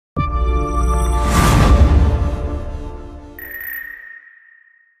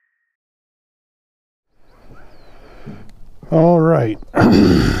All right,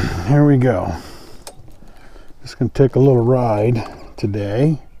 here we go. Just gonna take a little ride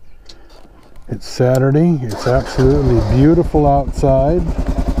today. It's Saturday. It's absolutely beautiful outside.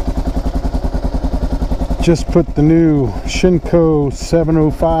 Just put the new Shinko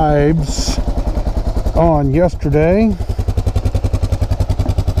 705s on yesterday,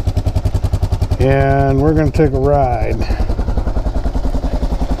 and we're gonna take a ride.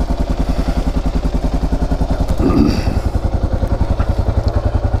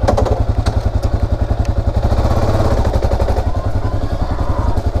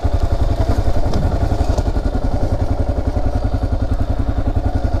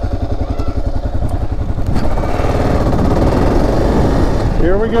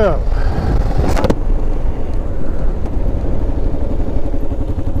 Here we go.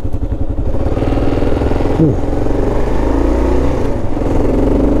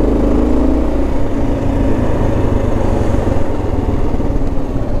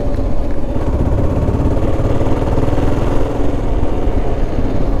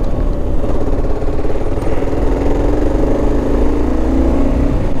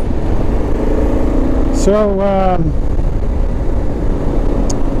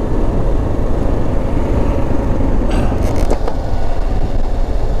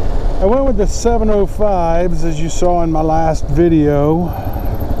 I went with the 705s, as you saw in my last video,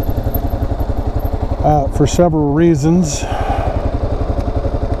 for several reasons.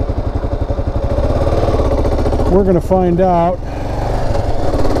 We're going to find out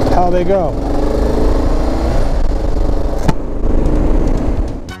how they go.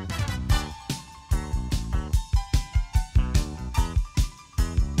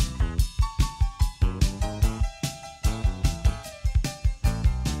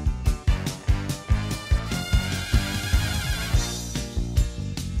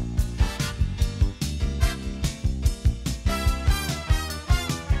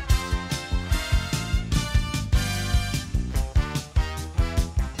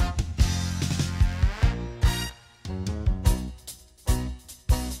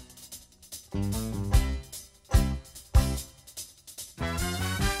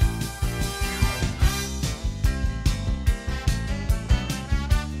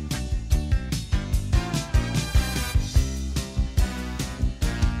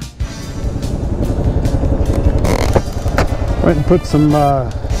 Went and put some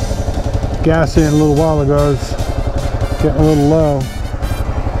gas in a little while ago. It's getting a little low.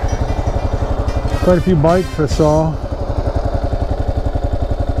 Quite a few bikes I saw.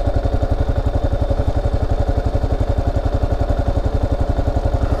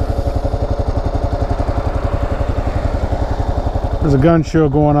 There's a gun show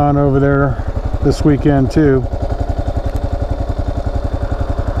going on over there this weekend too.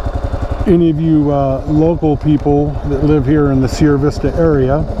 Any of you local people that live here in the Sierra Vista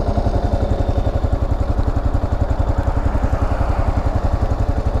area,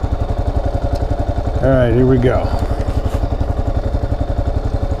 all right, here we go.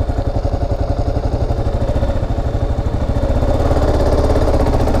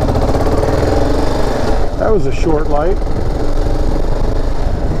 That was a short light.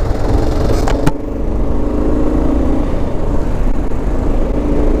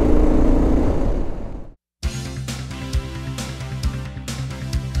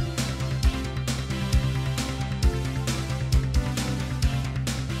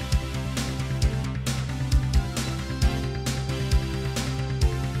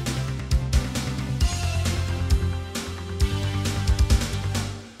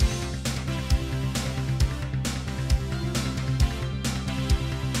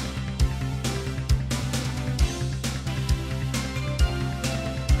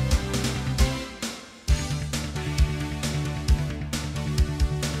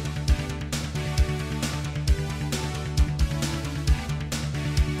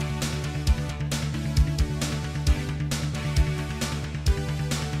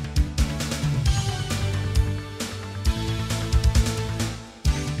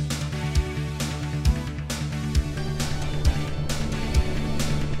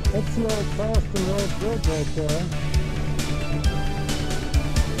 That's the old Tobmstone AZ bridge right there.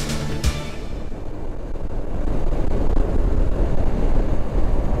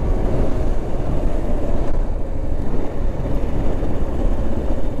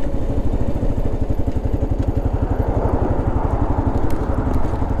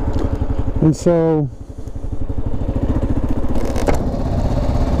 And so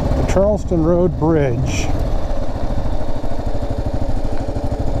the Charleston Road Bridge,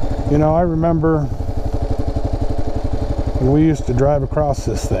 you know, I remember when we used to drive across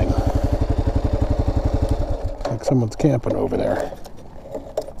this thing, someone's camping over there.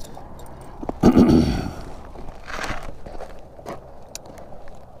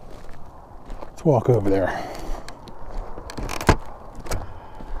 Let's walk over there.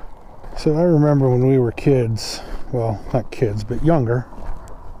 So I remember when we were kids, well, not kids, but younger,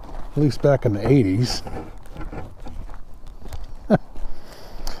 at least back in the 80s,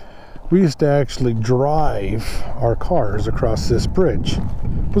 we used to actually drive our cars across this bridge.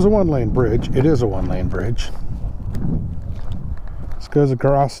 It was a one-lane bridge. It is a one-lane bridge. This goes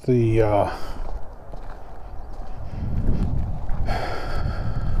across the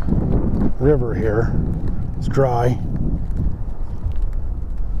river here. It's dry.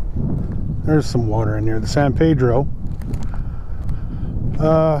 There's some water in here. The San Pedro.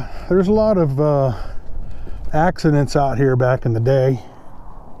 There's a lot of accidents out here back in the day.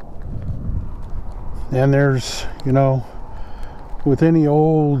 And there's, you know, with any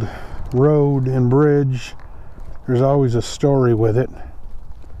old road and bridge, there's always a story with it.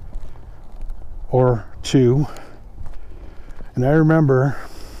 Or two. And I remember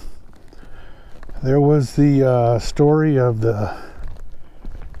there was the story of the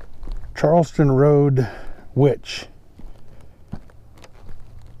Charleston Road witch.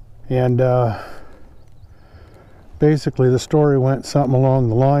 And basically the story went something along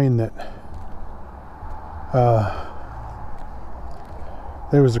the line that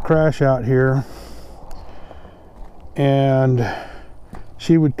there was a crash out here, and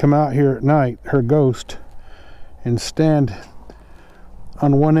she would come out here at night, her ghost, and stand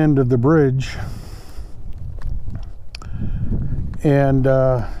on one end of the bridge and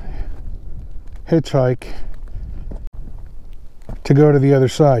hitchhike to go to the other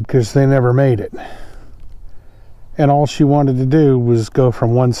side, because they never made it. And all she wanted to do was go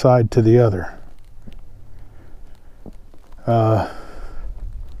from one side to the other.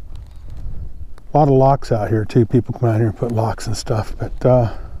 A lot of locks out here too. People come out here and put locks and stuff. But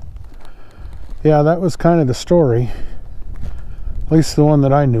yeah, that was kind of the story, at least the one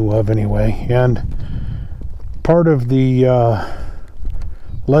that I knew of anyway. And part of the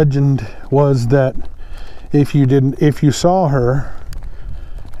legend was that if you saw her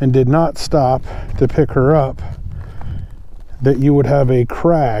and did not stop to pick her up, that you would have a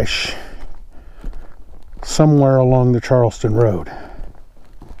crash somewhere along the Charleston Road.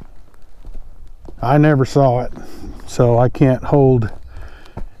 I never saw it, so I can't hold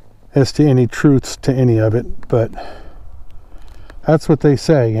as to any truths to any of it, but that's what they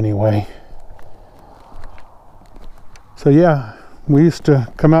say anyway. So yeah, we used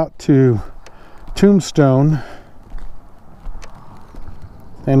to come out to Tombstone,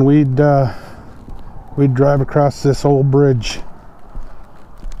 and we'd drive across this old bridge.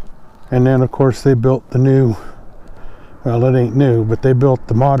 And then of course they built the new, well, it ain't new, but they built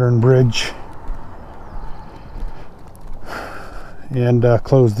the modern bridge and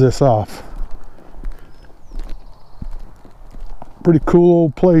closed this off. Pretty cool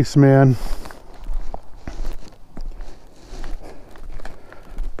old place, man.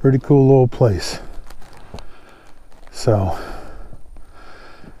 Pretty cool old place. So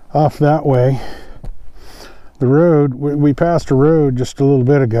off that way, the road, we passed a road just a little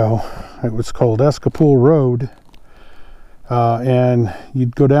bit ago. It was called Escapole Road, and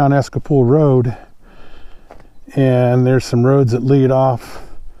you'd go down Escapole Road, and there's some roads that lead off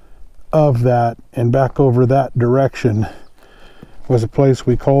of that, and back over that direction was a place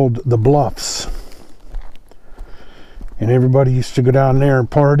we called the Bluffs, and everybody used to go down there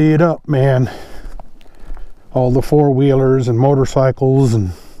and party it up, man. All the four-wheelers and motorcycles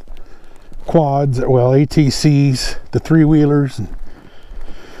and quads, well, ATCs, the three-wheelers. And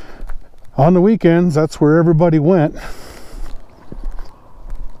on the weekends, that's where everybody went.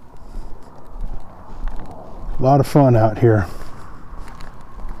 A lot of fun out here.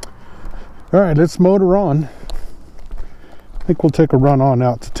 All right, let's motor on. I think we'll take a run on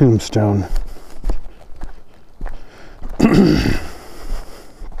out to Tombstone.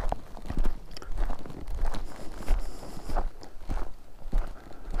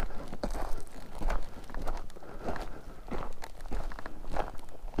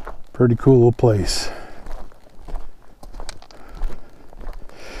 Pretty cool little place.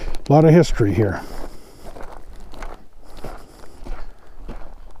 A lot of history here.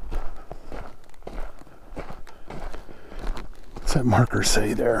 What's that marker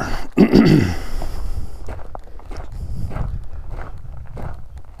say there?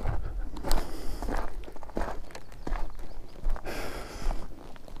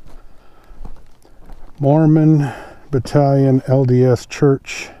 Mormon Battalion LDS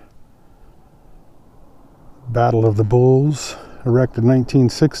Church. Battle of the Bulls, erected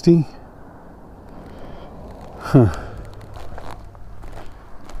 1960.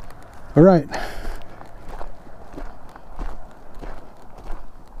 All right.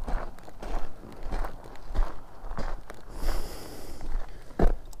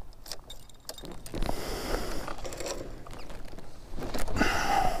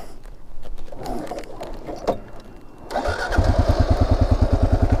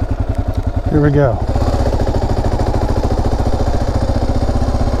 Here we go.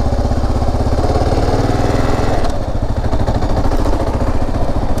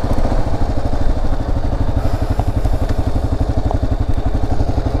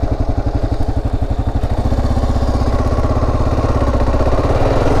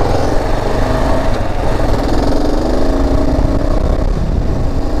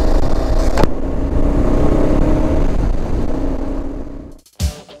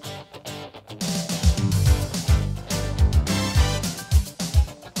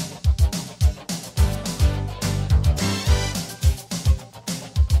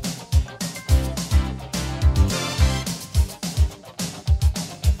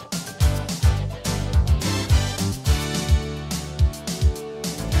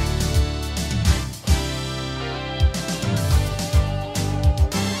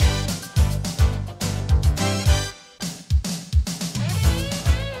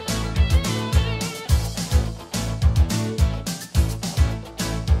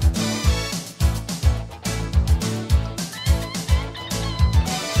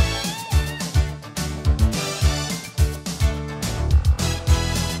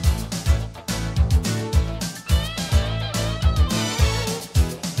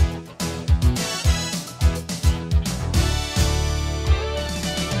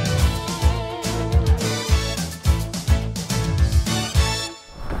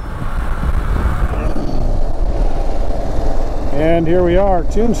 And here we are,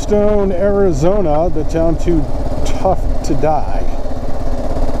 Tombstone, Arizona, the town too tough to die.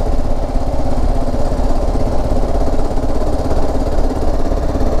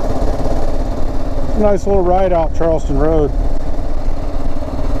 Nice little ride out Charleston Road.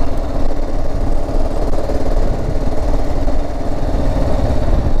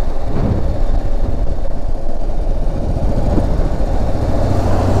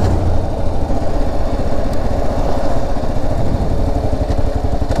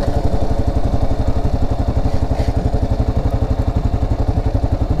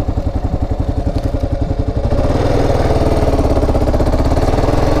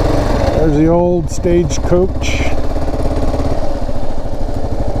 There's the old stagecoach.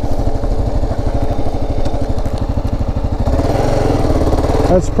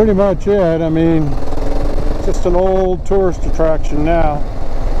 That's pretty much it. I mean, just an old tourist attraction now.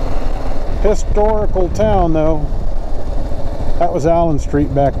 Historical town though. That was Allen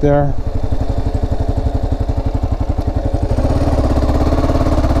Street back there.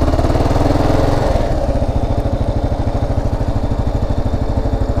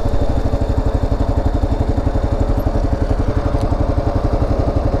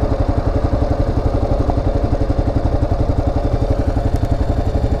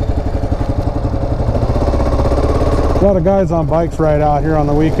 A lot of guys on bikes ride out here on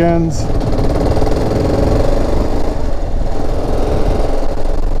the weekends.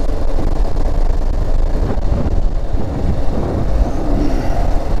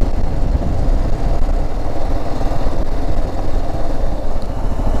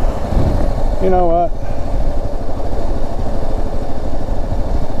 You know what?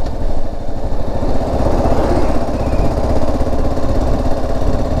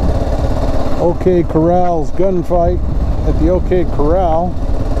 OK Corral's gunfight at the OK Corral.